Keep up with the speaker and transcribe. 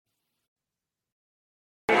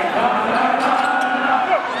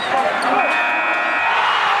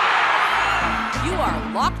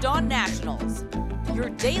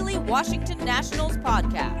daily Washington Nationals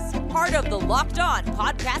podcast, part of the Locked On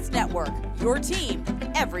Podcast Network, your team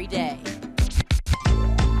every day.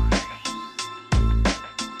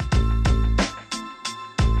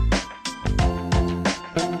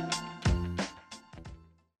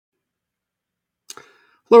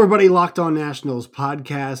 Hello, everybody. Locked On Nationals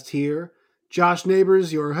podcast here. Josh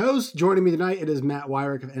Neighbors, your host. Joining me tonight, it is Matt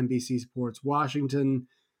Weyrich of NBC Sports Washington.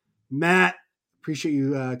 Matt, appreciate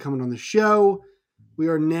you coming on the show. We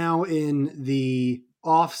are now in the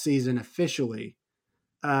off season officially,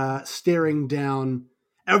 staring down.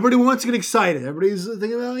 Everybody wants to get excited. Everybody's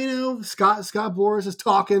thinking about, Scott Boras is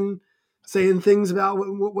talking, saying things about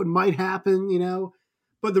what might happen,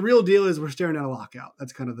 But the real deal is we're staring at a lockout.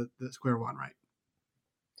 That's kind of the square one, right?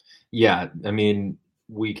 Yeah, I mean,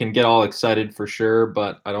 we can get all excited for sure,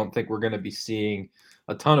 but I don't think we're going to be seeing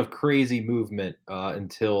a ton of crazy movement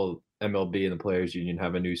until MLB and the Players Union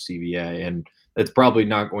have a new CBA, and it's probably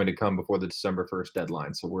not going to come before the December 1st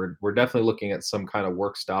deadline. So we're definitely looking at some kind of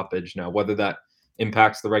work stoppage now. Whether that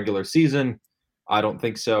impacts the regular season, I don't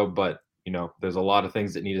think so, but there's a lot of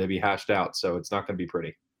things that need to be hashed out, so it's not going to be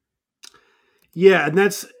pretty. Yeah,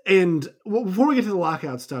 before we get to the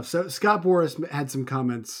lockout stuff, so Scott Boras had some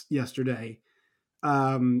comments yesterday,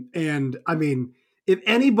 and I mean, if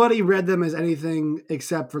anybody read them as anything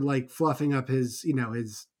except for like fluffing up his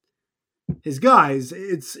guys,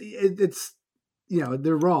 it's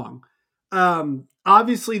they're wrong.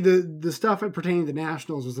 Obviously, the stuff pertaining to the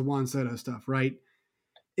Nationals was the Juan Soto stuff, right?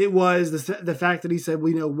 It was the fact that he said,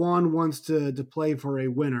 Juan wants to play for a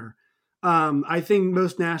winner. I think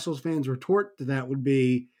most Nationals fans' retort to that would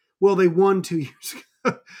be, well, they won 2 years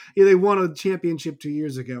ago. They won a championship 2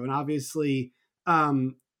 years ago. And obviously,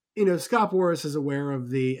 Scott Boras is aware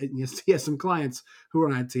of he has some clients who are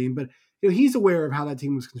on that team, but he's aware of how that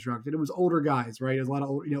team was constructed. It was older guys, right? There's a lot of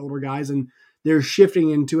older guys, and they're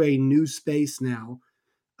shifting into a new space now.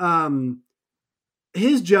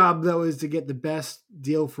 His job, though, is to get the best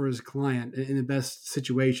deal for his client in the best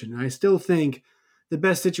situation. And I still think the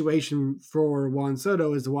best situation for Juan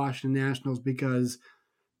Soto is the Washington Nationals because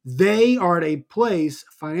they are at a place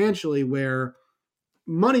financially where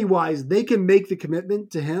money-wise, they can make the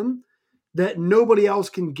commitment to him that nobody else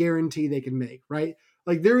can guarantee they can make, right?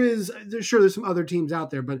 Like there's some other teams out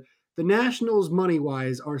there, but the Nationals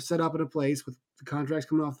money-wise are set up in a place with the contracts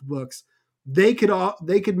coming off the books. They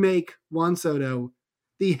could make Juan Soto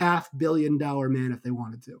the $500 million man if they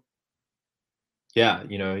wanted to. Yeah,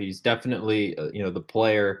 he's definitely, the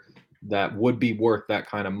player that would be worth that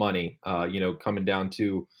kind of money, coming down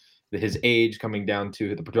to his age, coming down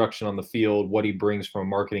to the production on the field, what he brings from a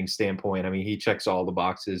marketing standpoint. I mean, he checks all the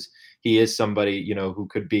boxes. He is somebody, who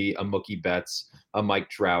could be a Mookie Betts, a Mike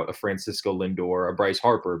Trout, a Francisco Lindor, a Bryce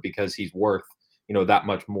Harper, because he's worth, that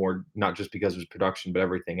much more, not just because of his production, but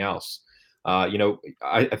everything else.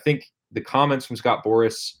 I think the comments from Scott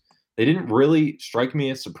Boras, they didn't really strike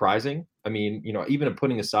me as surprising. I mean, even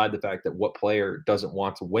putting aside the fact that what player doesn't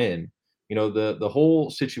want to win, the whole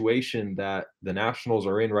situation that the Nationals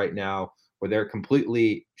are in right now, where they're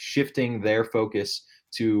completely shifting their focus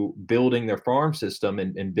to building their farm system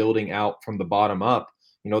and building out from the bottom up,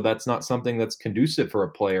 that's not something that's conducive for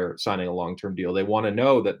a player signing a long-term deal. They want to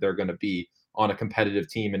know that they're going to be on a competitive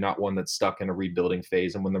team and not one that's stuck in a rebuilding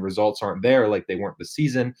phase. And when the results aren't there, like they weren't this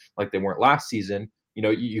season, like they weren't last season,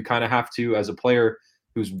 you kind of have to, as a player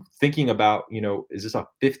who's thinking about, is this a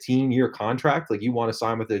 15-year contract? Like you want to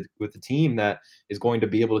sign with a team that is going to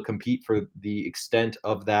be able to compete for the extent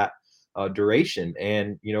of that duration.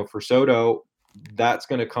 And, for Soto, that's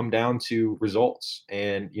going to come down to results.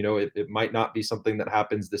 And, it might not be something that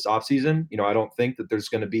happens this offseason. I don't think that there's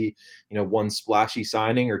going to be, one splashy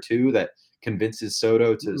signing or two that convinces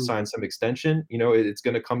Soto to sign some extension. It's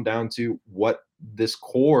going to come down to what this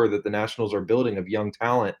core that the Nationals are building of young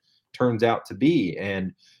talent turns out to be.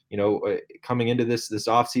 And, coming into this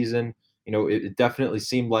offseason, it definitely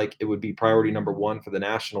seemed like it would be priority number one for the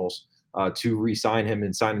Nationals to re-sign him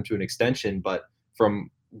and sign him to an extension. But from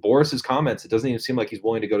Boras's comments, it doesn't even seem like he's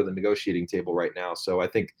willing to go to the negotiating table right now. So I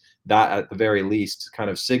think that at the very least kind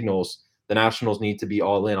of signals the Nationals need to be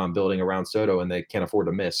all in on building around Soto, and they can't afford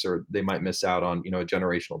to miss, or they might miss out on, a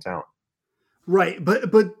generational talent. Right.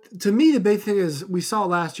 But to me, the big thing is we saw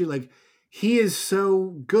last year, like he is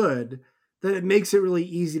so good that it makes it really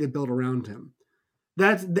easy to build around him.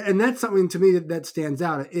 That's something to me that stands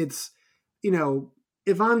out. It's,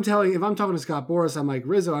 if I'm talking to Scott Boras, I'm like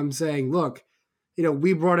Rizzo, I'm saying, look,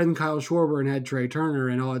 we brought in Kyle Schwarber and had Trey Turner,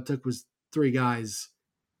 and all it took was 3 guys,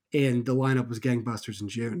 and the lineup was gangbusters in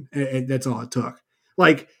June. And that's all it took.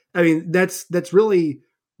 Like, I mean, that's really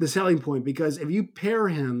the selling point, because if you pair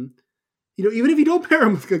him even if you don't pair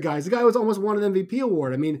him with good guys, the guy was almost won an MVP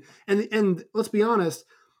award. I mean, and let's be honest,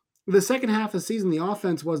 the second half of the season, the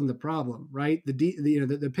offense wasn't the problem, right?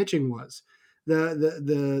 The pitching was.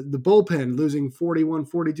 The bullpen losing 41,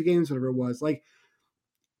 42 games, whatever it was. Like,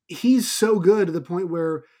 he's so good to the point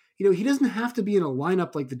where, he doesn't have to be in a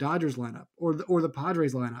lineup like the Dodgers lineup or the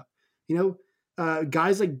Padres lineup.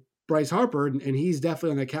 Guys like Bryce Harper, and he's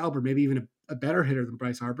definitely on that caliber, maybe even a better hitter than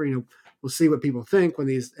Bryce Harper. We'll see what people think when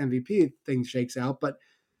these MVP things shakes out. But,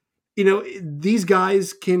 these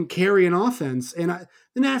guys can carry an offense, and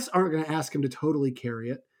the Nats aren't going to ask him to totally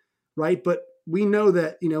carry it, right? But we know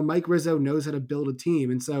that, Mike Rizzo knows how to build a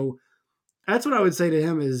team. And so that's what I would say to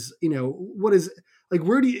him is, what is like,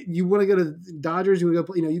 where do you want to go to the Dodgers? You want to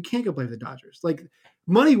go play, you can't go play for the Dodgers. Like,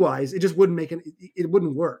 money wise, it just wouldn't it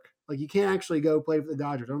wouldn't work. Like, you can't actually go play for the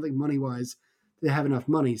Dodgers. I don't think money wise they have enough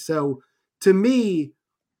money. So to me,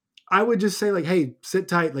 I would just say, like, hey, sit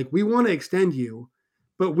tight. Like, we want to extend you,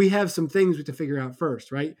 but we have some things we have to figure out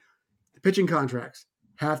first, right? The pitching contracts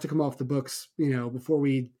have to come off the books, before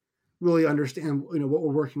we really understand, what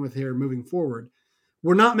we're working with here moving forward.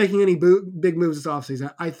 We're not making any big moves this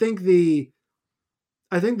offseason. I think the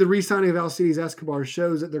re-signing of Alcides Escobar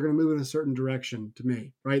shows that they're going to move in a certain direction to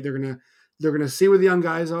me, right? They're going to see where the young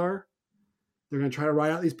guys are. They're going to try to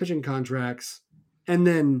ride out these pitching contracts. And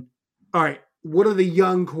then, all right, what are the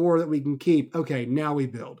young core that we can keep? Okay, now we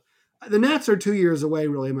build. The Nats are 2 years away,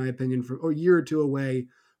 really, in my opinion, or a year or two away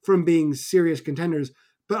from being serious contenders.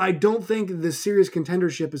 But I don't think the serious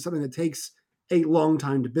contendership is something that takes a long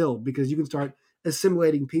time to build, because you can start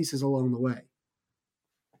assimilating pieces along the way.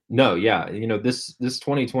 No, yeah. This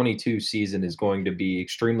 2022 season is going to be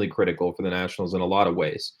extremely critical for the Nationals in a lot of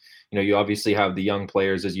ways. You obviously have the young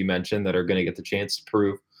players, as you mentioned, that are going to get the chance to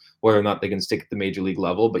prove whether or not they can stick at the major league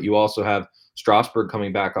level. But you also have Strasburg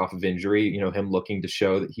coming back off of injury, him looking to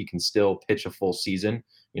show that he can still pitch a full season.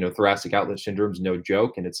 Thoracic outlet syndrome is no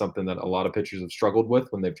joke, and it's something that a lot of pitchers have struggled with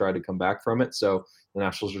when they've tried to come back from it. So the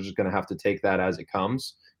Nationals are just going to have to take that as it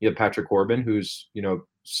comes. You have Patrick Corbin, who's,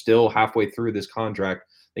 still halfway through this contract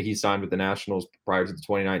that he signed with the Nationals prior to the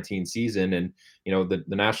 2019 season. And, the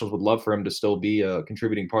Nationals would love for him to still be a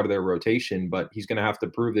contributing part of their rotation, but he's going to have to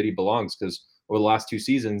prove that he belongs, because over the last 2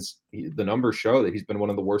 seasons, the numbers show that he's been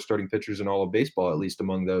one of the worst starting pitchers in all of baseball, at least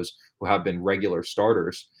among those who have been regular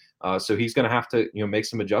starters. So he's going to have to, make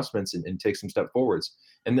some adjustments and take some step forwards.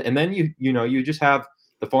 And then you just have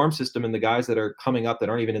the farm system and the guys that are coming up that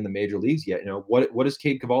aren't even in the major leagues yet. What is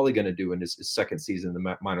Cade Cavalli going to do in his second season in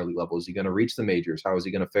the minor league level? Is he going to reach the majors? How is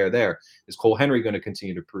he going to fare there? Is Cole Henry going to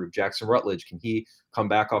continue to prove? Jackson Rutledge, can he come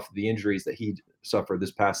back off of the injuries that he suffered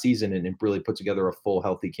this past season and really put together a full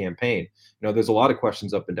healthy campaign? There's a lot of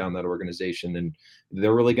questions up and down that organization, and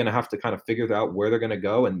they're really going to have to kind of figure out where they're going to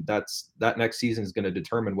go. And that next season is going to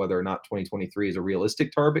determine whether or not 2023 is a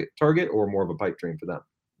realistic target or more of a pipe dream for them.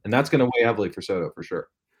 And that's going to weigh heavily for Soto for sure.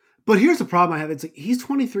 But here's the problem I have. It's like, he's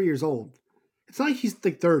 23 years old. It's not like he's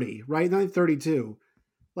like 30, right? Not like 32.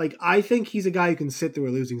 Like, I think he's a guy who can sit through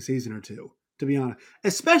a losing season or two, to be honest.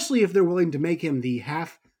 Especially if they're willing to make him the $500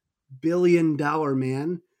 million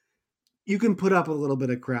man. You can put up a little bit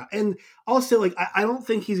of crap. And also, like, I don't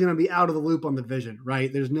think he's going to be out of the loop on the vision,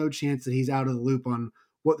 right? There's no chance that he's out of the loop on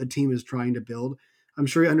what the team is trying to build. I'm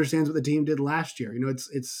sure he understands what the team did last year.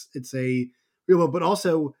 It's a real, but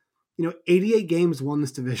also, 88 games won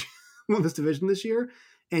this division this year.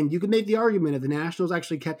 And you could make the argument if the Nationals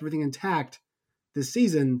actually kept everything intact this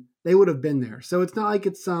season, they would have been there. So it's not like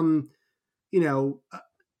it's some,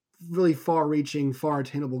 really far-reaching, far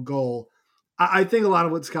attainable goal. I think a lot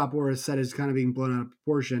of what Scott Boras said is kind of being blown out of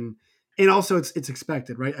proportion. And also it's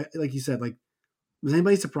expected, right? Like you said, like, was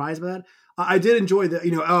anybody surprised by that? I did enjoy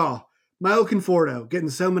the, Milo Conforto getting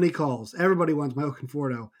so many calls. Everybody wants Milo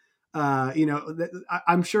Conforto.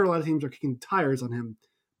 I'm sure a lot of teams are kicking tires on him,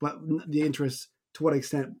 but the interest, to what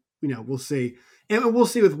extent, we'll see. And we'll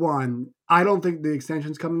see with Juan. I don't think the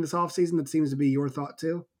extension's coming this offseason. That seems to be your thought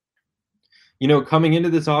too. Coming into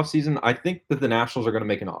this offseason, I think that the Nationals are going to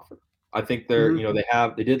make an offer. I think they're,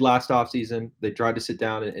 they did last offseason. They tried to sit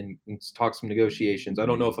down and talk some negotiations. I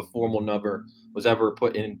don't know if a formal number was ever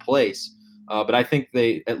put in place, but I think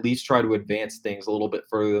they at least try to advance things a little bit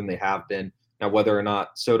further than they have been. Now, whether or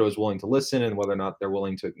not Soto is willing to listen and whether or not they're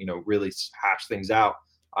willing to, really hash things out,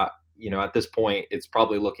 at this point, it's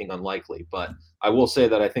probably looking unlikely. But I will say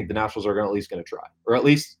that I think the Nationals are at least going to try, or at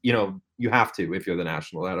least, you have to if you're the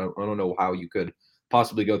National. I don't know how you could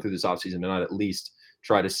possibly go through this offseason and not at least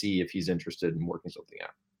try to see if he's interested in working something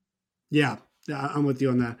out. Yeah, I'm with you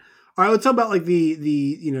on that. All right, let's talk about like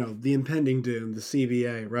the impending doom, the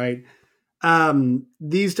CBA, right?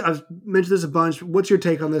 I've mentioned this a bunch. What's your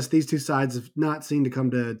take on this? These two sides have not seemed to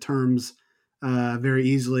come to terms very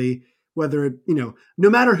easily. Whether no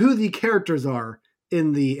matter who the characters are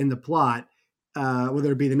in the plot,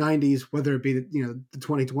 whether it be the '90s, whether it be the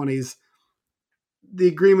 2020s, the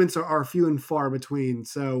agreements are few and far between.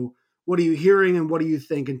 So, what are you hearing, and what do you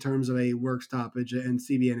think in terms of a work stoppage and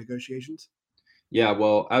CBA negotiations? Yeah,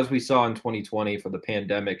 well, as we saw in 2020 for the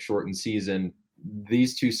pandemic shortened season,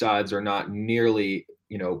 these two sides are not nearly,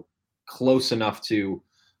 close enough to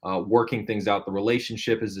working things out. The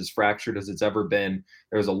relationship is as fractured as it's ever been.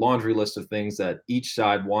 There's a laundry list of things that each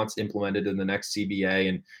side wants implemented in the next CBA,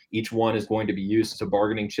 and each one is going to be used as a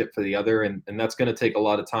bargaining chip for the other. And that's going to take a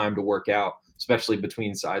lot of time to work out, especially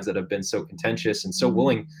between sides that have been so contentious and so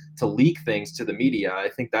willing to leak things to the media. I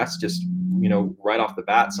think that's just, right off the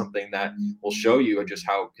bat, something that will show you just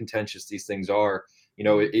how contentious these things are.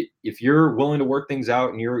 If you're willing to work things out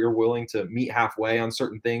and you're willing to meet halfway on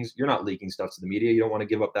certain things, you're not leaking stuff to the media. You don't want to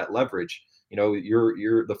give up that leverage.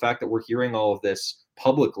 You're the fact that we're hearing all of this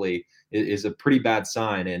publicly is a pretty bad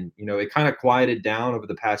sign. And, it kind of quieted down over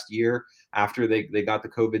the past year after they got the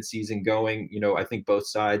COVID season going. I think both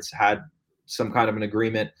sides had some kind of an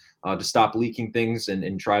agreement to stop leaking things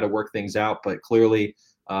and try to work things out. But clearly,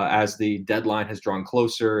 as the deadline has drawn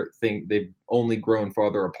closer, they've only grown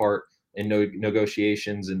farther apart in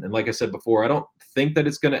negotiations. And like I said before, I don't think that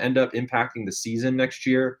it's going to end up impacting the season next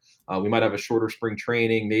year. We might have a shorter spring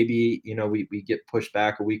training. Maybe, we get pushed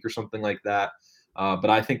back a week or something like that. But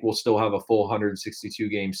I think we'll still have a full 162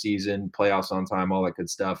 game season, playoffs on time, all that good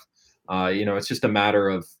stuff. It's just a matter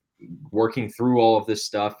of working through all of this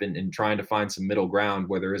stuff and trying to find some middle ground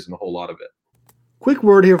where there isn't a whole lot of it. Quick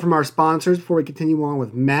word here from our sponsors before we continue on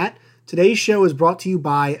with Matt. Today's show is brought to you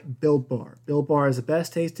by Built Bar. Built Bar is the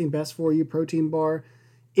best tasting, best for you protein bar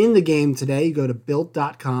in the game today. You go to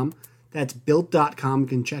built.com. That's built.com. You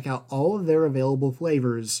can check out all of their available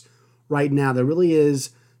flavors right now. There really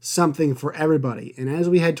is something for everybody. And as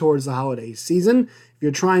we head towards the holiday season, if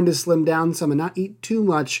you're trying to slim down some and not eat too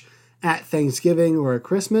much at Thanksgiving or at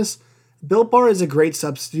Christmas, Built Bar is a great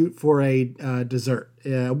substitute for a dessert.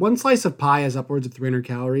 One slice of pie has upwards of 300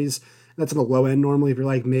 calories. That's on the low end normally. If you're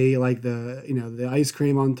like me, like the ice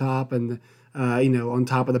cream on top and on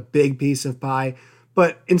top of the big piece of pie.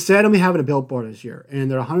 But instead, I'm having a Built Bar this year,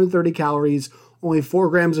 and they're 130 calories, only 4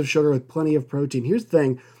 grams of sugar with plenty of protein. Here's the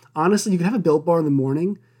thing: honestly, you can have a Built Bar in the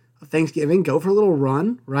morning of Thanksgiving. Go for a little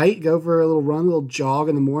run, right? Go for a little run, a little jog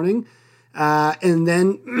in the morning, and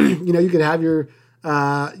then you could have your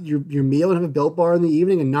meal and have a Built Bar in the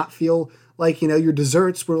evening and not feel like, your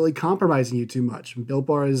desserts were really compromising you too much. And Built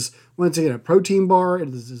Bar is, once again, a protein bar, it's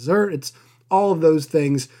a dessert, it's all of those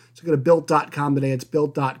things. So go to built.com today. It's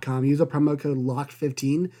built.com. Use the promo code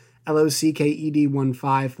LOCKED15,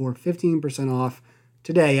 LOCKED15 for 15% off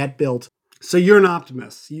today at Built. So you're an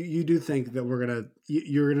optimist. You do think that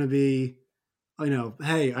you're going to be,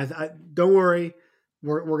 hey, I don't worry.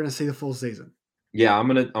 We're going to see the full season. Yeah, I'm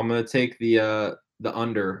going to take the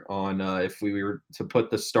under on if we were to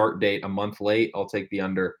put the start date a month late. I'll take the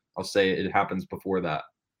under. I'll say it happens before that.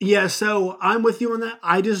 Yeah, so I'm with you on that.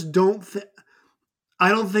 I just don't think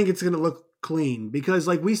it's going to look clean because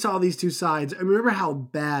like we saw these two sides. I remember how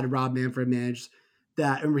bad Rob Manfred managed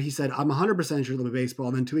that. I remember he said, I'm 100% sure it'll be baseball.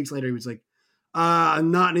 And then 2 weeks later, he was like,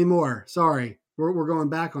 not anymore. Sorry. We're going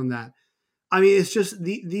back on that. I mean, it's just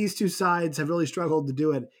these two sides have really struggled to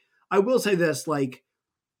do it. I will say this, like,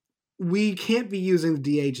 we can't be using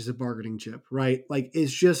the DH as a bargaining chip, right? Like,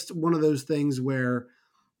 it's just one of those things where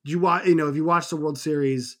if you watch the World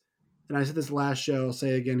Series, and I said this last show, I'll say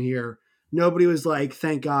it again here, nobody was like,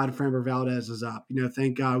 thank God Framber Valdez is up.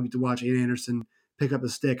 Thank God we get to watch Ian Anderson pick up a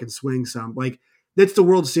stick and swing some. Like, that's the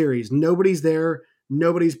World Series. Nobody's there.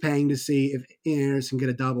 Nobody's paying to see if Ian Anderson get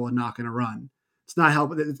a double and not going to run. It's not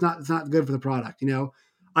helping. It's not good for the product.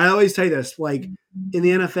 I always say this, like in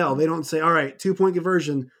the NFL, they don't say, all right, 2-point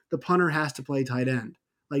conversion, the punter has to play tight end.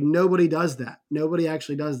 Like nobody does that. Nobody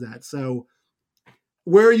actually does that. So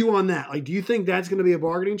where are you on that? Like, do you think that's going to be a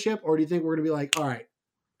bargaining chip, or do you think we're going to be like, all right,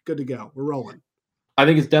 good to go, we're rolling? I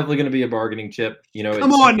think it's definitely going to be a bargaining chip.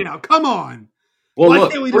 Come on. Well, why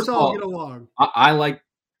look, can't we just all get along? I like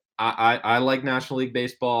National League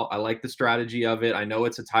Baseball. I like the strategy of it. I know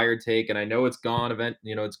it's a tired take, and I know it's gone.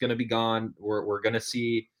 It's going to be gone. We're going to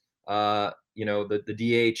see, the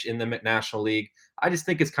DH in the National League. I just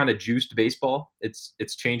think it's kind of juiced baseball.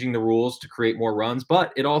 It's changing the rules to create more runs,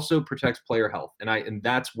 but it also protects player health. And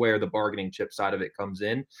that's where the bargaining chip side of it comes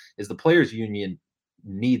in. Is the players union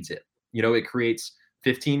needs it. It creates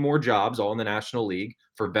 15 more jobs all in the National League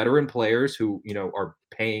for veteran players who, are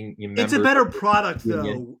paying you It's members. a better product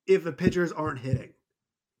Union. though if the pitchers aren't hitting.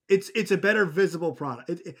 It's a better visible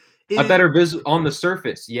product. A better on the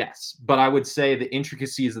surface, yes, but I would say the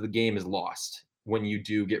intricacies of the game is lost when you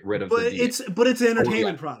do get rid of but the it's an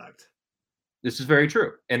entertainment product. This is very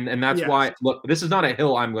true. And that's why, look, this is not a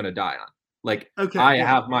hill I'm going to die on. Like, I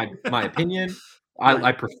have my opinion. Right.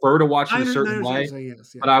 I prefer to watch it a certain way,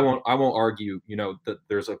 but I won't argue, that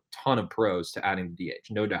there's a ton of pros to adding the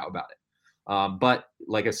DH, no doubt about it. But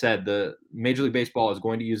like I said, the Major League Baseball is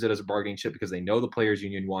going to use it as a bargaining chip because they know the players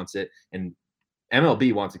union wants it, and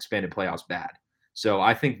MLB wants expanded playoffs bad. So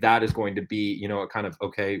I think that is going to be, a kind of,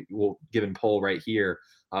 okay, we'll give and pull right here,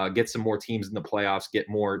 get some more teams in the playoffs, get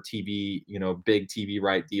more TV, big TV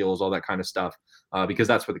right deals, all that kind of stuff, because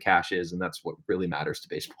that's where the cash is, and that's what really matters to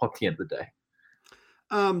baseball at the end of the day.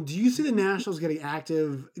 Do you see the Nationals getting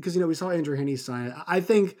active? Because, we saw Andrew Heaney sign it. I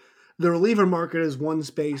think the reliever market is one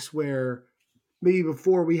space where maybe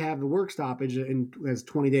before we have the work stoppage as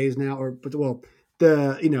 20 days now,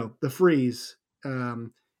 the freeze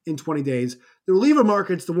in 20 days, the reliever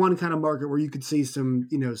market's the one kind of market where you could see some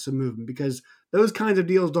movement, because those kinds of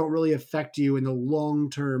deals don't really affect you in the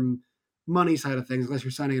long-term money side of things, unless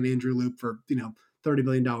you're signing an Andrew Loop for, $30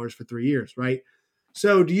 million for 3 years, right?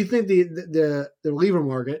 So do you think the reliever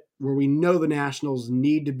market, where we know the Nationals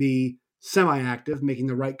need to be semi-active, making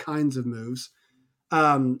the right kinds of moves,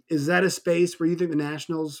 is that a space where you think the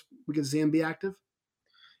Nationals, we can see them be active?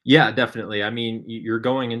 Yeah, definitely. I mean, you're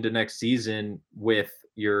going into next season with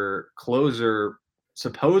your closer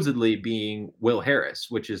supposedly being Will Harris,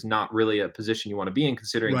 which is not really a position you want to be in,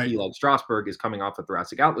 considering he, like Strasburg, is coming off a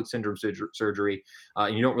thoracic outlet syndrome surgery.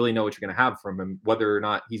 And you don't really know what you're going to have from him. Whether or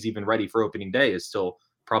not he's even ready for opening day is still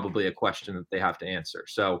probably a question that they have to answer.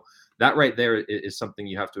 So that right there is something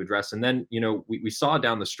you have to address. And then, we saw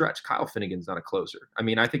down the stretch, Kyle Finnegan's not a closer. I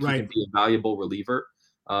mean, I think he can be a valuable reliever.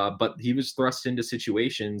 But he was thrust into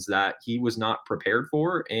situations that he was not prepared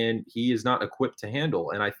for, and he is not equipped to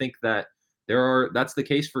handle. And I think that that's the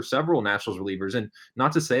case for several Nationals relievers. And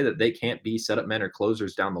not to say that they can't be setup men or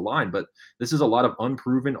closers down the line, but this is a lot of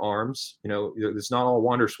unproven arms. It's not all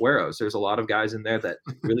Wander Sueros. There's a lot of guys in there that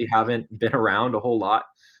really haven't been around a whole lot.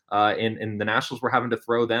 And the Nationals were having to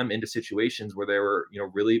throw them into situations where they were,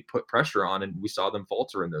 really put pressure on, and we saw them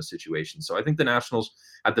falter in those situations. So I think the Nationals,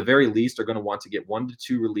 at the very least, are going to want to get 1 to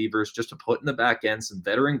 2 relievers just to put in the back end, some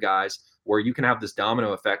veteran guys, where you can have this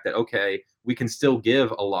domino effect that, okay, we can still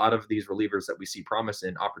give a lot of these relievers that we see promise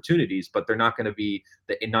in opportunities, but they're not going to be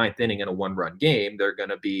the 9th inning in a 1-run game. They're going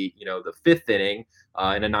to be, the 5th inning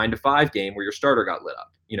in a 9-5 game where your starter got lit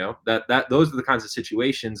up. Those are the kinds of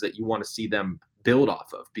situations that you want to see them build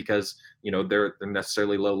off of, because they're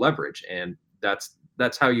necessarily low leverage, and that's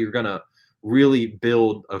how you're going to really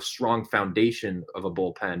build a strong foundation of a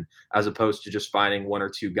bullpen, as opposed to just finding 1 or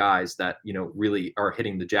 2 guys that really are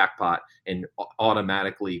hitting the jackpot and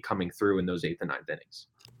automatically coming through in those 8th and 9th innings.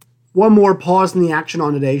 One more pause in the action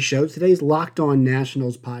on today's show. Today's Locked On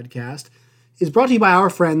Nationals podcast is brought to you by our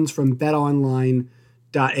friends from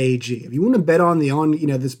BetOnline.ag. If you want to bet on this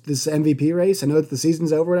MVP race, I know that the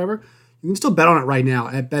season's over, whatever, you can still bet on it right now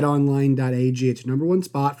at betonline.ag. It's your number one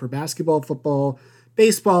spot for basketball, football,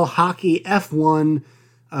 baseball, hockey, F1,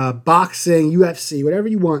 boxing, UFC, whatever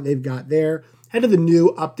you want, they've got there. Head to the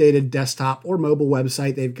new updated desktop or mobile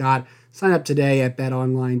website they've got. Sign up today at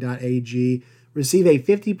betonline.ag. Receive a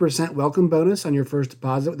 50% welcome bonus on your first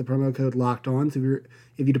deposit with the promo code LOCKEDON. So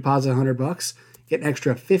if you deposit $100, get an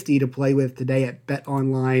extra $50 to play with today at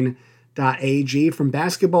betonline.ag. From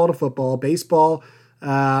basketball to football, baseball,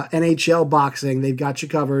 NHL, boxing, they've got you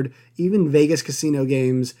covered. Even Vegas casino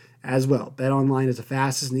games as well. BetOnline is the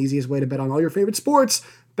fastest and easiest way to bet on all your favorite sports.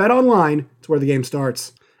 BetOnline, it's where the game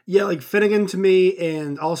starts. Yeah, like Finnegan to me,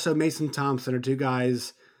 and also Mason Thompson are 2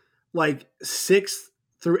 guys, like 6th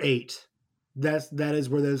through 8. That is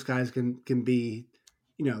where those guys can be.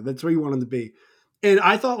 That's where you want them to be. And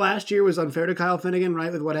I thought last year was unfair to Kyle Finnegan,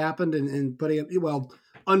 right, with what happened and putting him,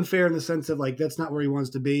 unfair in the sense of like that's not where he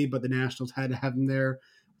wants to be, but the Nationals had to have him there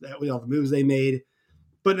with all the moves they made.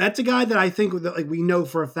 But that's a guy that I think that we know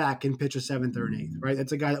for a fact can pitch a 7th or an 8th, right?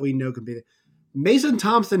 That's a guy that we know can be. Mason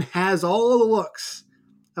Thompson has all the looks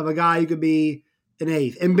of a guy who could be an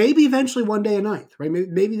 8th, and maybe eventually one day a 9th, right?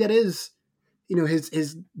 Maybe that is,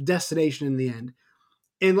 his destination in the end.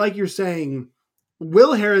 And like you're saying,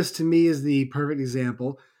 Will Harris to me is the perfect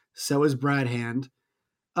example. So is Brad Hand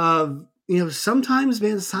of. Sometimes,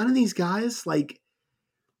 man, signing these guys, like,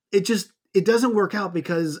 it doesn't work out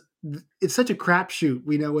because it's such a crapshoot,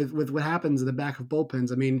 with what happens in the back of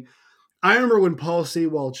bullpens. I mean, I remember when Paul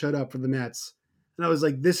Sewald showed up for the Mets, and I was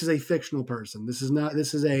like, this is a fictional person. This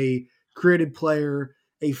is a created player,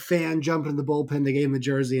 a fan jumping in the bullpen. They gave him a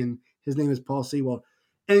jersey, and his name is Paul Sewald.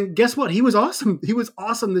 And guess what? He was awesome. He was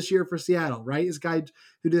awesome this year for Seattle, right? This guy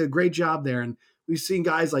who did a great job there. And we've seen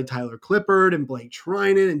guys like Tyler Clippard and Blake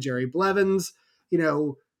Trinan and Jerry Blevins,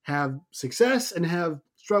 have success and have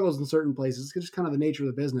struggles in certain places. It's just kind of the nature of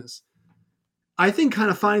the business. I think kind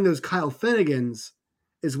of finding those Kyle Finnegans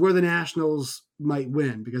is where the Nationals might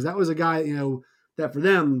win, because that was a guy, that for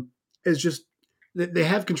them is just, they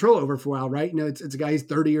have control over for a while, right? It's a guy who's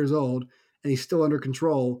 30 years old and he's still under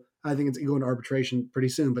control. I think it's going to arbitration pretty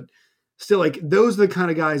soon, but still, like, those are the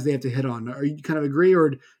kind of guys they have to hit on. Are you kind of agree, or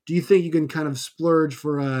do you think you can kind of splurge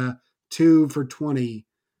for a 2 for 20,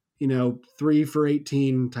 3 for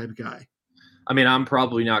 18 type of guy? I mean, I'm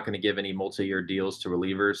probably not going to give any multi-year deals to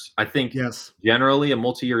relievers. I think yes, generally a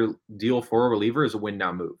multi-year deal for a reliever is a win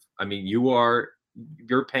now move. I mean, you're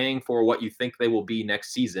paying for what you think they will be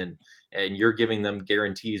next season, and you're giving them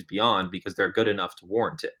guarantees beyond because they're good enough to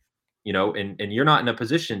warrant it. And you're not in a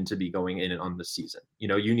position to be going in on this season.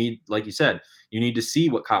 You need, like you said, you need to see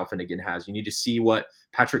what Kyle Finnegan has. You need to see what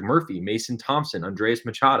Patrick Murphy, Mason Thompson, Andres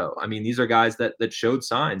Machado. I mean, these are guys that showed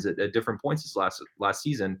signs at different points this last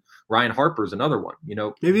season. Ryan Harper's another one.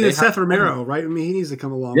 Maybe the Seth Romero, right? I mean, he needs to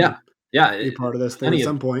come along. Yeah, be part of this thing at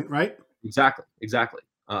some point, right? Exactly.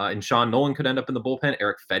 And Sean Nolan could end up in the bullpen.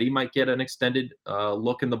 Eric Fetty might get an extended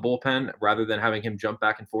look in the bullpen rather than having him jump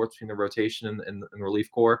back and forth between the rotation and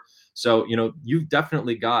relief corps. So, you've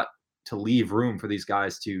definitely got to leave room for these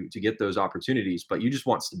guys to get those opportunities, but you just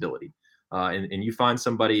want stability. And you find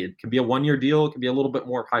somebody, it can be a 1-year deal. It can be a little bit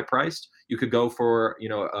more high priced. You could go for,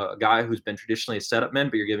 a guy who's been traditionally a setup man,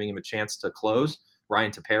 but you're giving him a chance to close.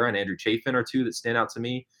 Ryan Tepera and Andrew Chafin are two that stand out to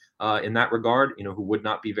me. In that regard, who would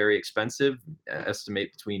not be very expensive,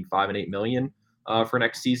 estimate between $5 and $8 million for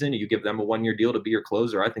next season. You give them a 1-year deal to be your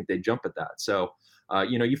closer, I think they jump at that. So,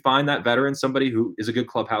 you find that veteran, somebody who is a good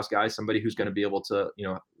clubhouse guy, somebody who's going to be able to,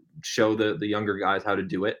 show the younger guys how to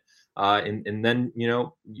do it. And then,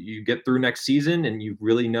 you get through next season and you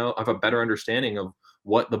really have a better understanding of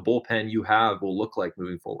what the bullpen you have will look like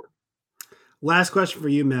moving forward. Last question for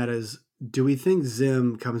you, Matt, is do we think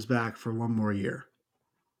Zim comes back for one more year?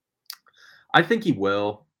 I think he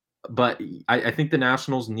will, but I think the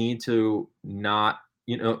Nationals need to not,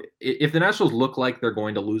 if the Nationals look like they're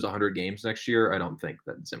going to lose 100 games next year, I don't think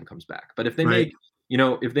that Zim comes back. But if they make,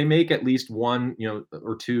 if they make at least one,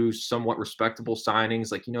 or two somewhat respectable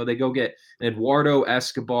signings, like, they go get an Eduardo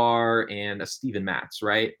Escobar and a Steven Matz,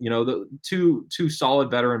 right? The two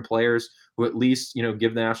solid veteran players who at least,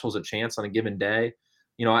 give the Nationals a chance on a given day.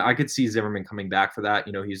 I could see Zimmerman coming back for that.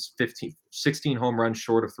 He's 16 home runs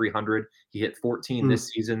short of 300. He hit 14 this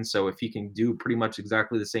season. So if he can do pretty much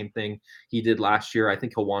exactly the same thing he did last year, I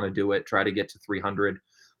think he'll want to do it, try to get to 300.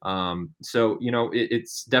 So,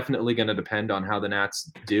 it's definitely going to depend on how the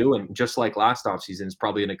Nats do. And just like last offseason, it's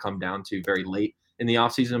probably going to come down to very late in the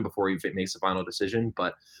offseason before he makes the final decision.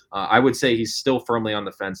 But I would say he's still firmly on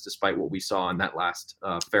the fence, despite what we saw in that last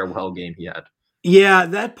farewell game he had. Yeah,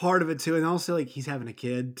 that part of it too. And also, like, he's having a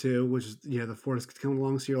kid too, which is, the Fortis coming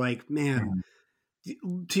along. So you're like, man,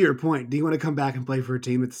 to your point, do you want to come back and play for a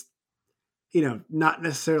team that's, not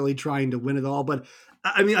necessarily trying to win it all? But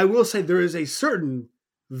I mean, I will say there is a certain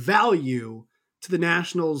value to the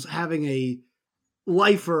Nationals having a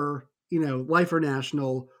lifer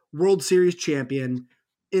national World Series champion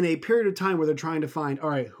in a period of time where they're trying to find, all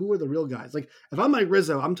right, who are the real guys? Like, if I'm Mike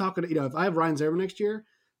Rizzo, I'm talking to, if I have Ryan Zimmerman next year,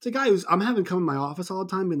 it's a guy I'm having come in my office all the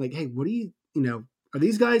time being like, hey, what do you, are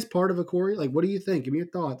these guys part of a core? Like, what do you think? Give me your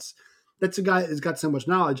thoughts. That's a guy that's got so much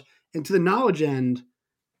knowledge. And to the knowledge end,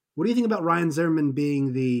 what do you think about Ryan Zimmerman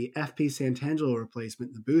being the FP Santangelo replacement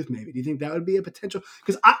in the booth, maybe? Do you think that would be a potential?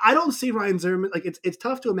 Because I don't see Ryan Zimmerman, like, it's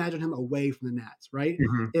tough to imagine him away from the Nats, right?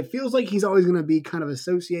 Mm-hmm. It feels like he's always going to be kind of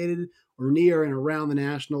associated or near and around the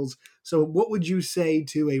Nationals. So what would you say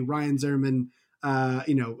to a Ryan Zimmerman,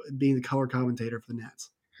 being the color commentator for the Nats?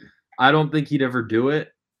 I don't think he'd ever do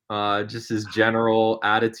it. Just his general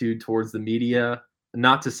attitude towards the media.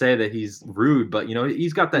 Not to say that he's rude, but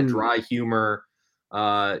he's got that dry humor,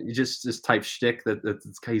 just this type shtick that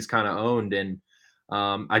he's kind of owned. And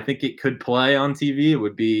I think it could play on TV. It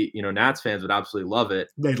would be, Nats fans would absolutely love it.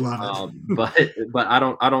 They'd love it. But I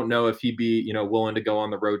don't know if he'd be, willing to go on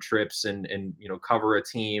the road trips and cover a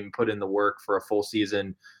team, put in the work for a full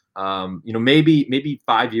season. Maybe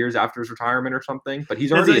 5 years after his retirement or something, but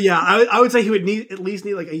he's already, I would say he would at least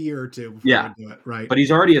need like a year or two before he do it, right? But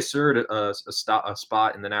he's already assured a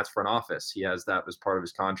spot in the Nats front office. He has that as part of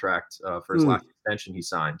his contract for his last extension he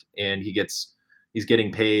signed, and he gets He's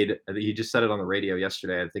getting paid. He just said it on the radio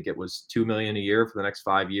yesterday. I think it was $2 million a year for the next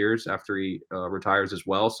 5 years after he retires as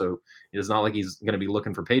well. So it's not like he's going to be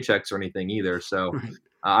looking for paychecks or anything either. So Right.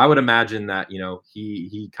 I would imagine that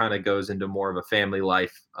he kind of goes into more of a family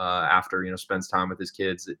life after spends time with his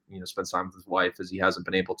kids. Spends time with his wife, as he hasn't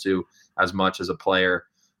been able to as much as a player.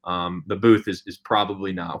 The booth is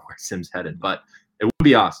probably not where Sim's headed, but it would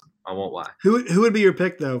be awesome. I won't lie. Who would be your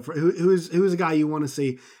pick though? For who's a guy you want to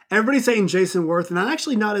see? Everybody's saying Jason Worth, and I'm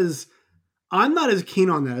actually not as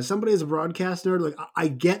keen on that. As somebody as a broadcast nerd, like I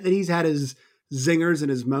get that he's had his zingers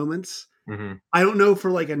and his moments. Mm-hmm. I don't know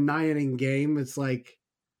for like a 9-inning game. It's like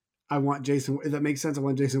I want Jason. If that makes sense, I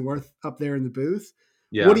want Jason Worth up there in the booth.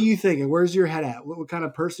 Yeah. What are you thinking? Where's your head at? What kind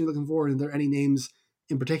of person are you looking for? And are there any names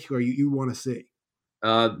in particular you want to see?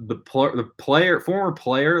 The former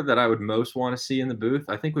player that I would most want to see in the booth,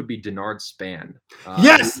 I think, would be Denard Span.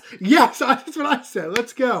 Yes, that's what I said.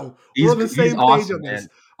 Let's go. We're on the same page on this.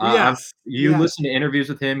 Yes. You listen to interviews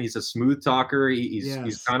with him. He's a smooth talker.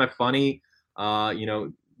 He's kind of funny.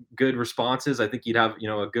 Good responses. I think he'd have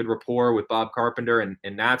a good rapport with Bob Carpenter, and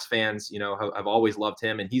Nats fans have always loved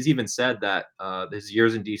him. And he's even said that his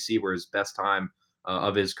years in DC were his best time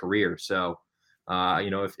of his career. So.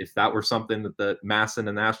 If that were something that the Massa and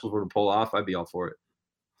the Nationals were to pull off, I'd be all for it.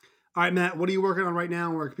 All right, Matt, what are you working on right now,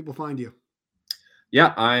 and where can people find you?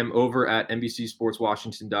 Yeah, I'm over at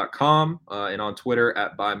NBCSportsWashington.com and on Twitter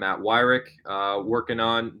at @ByMattWyrick. Working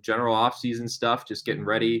on general off-season stuff, just getting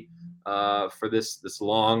ready for this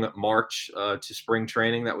long march to spring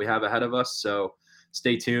training that we have ahead of us. So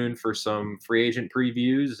stay tuned for some free agent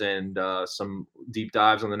previews and some deep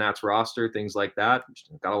dives on the Nats roster, things like that.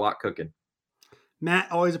 Got a lot cooking.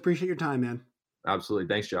 Matt, always appreciate your time, man. Absolutely.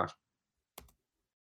 Thanks, Josh.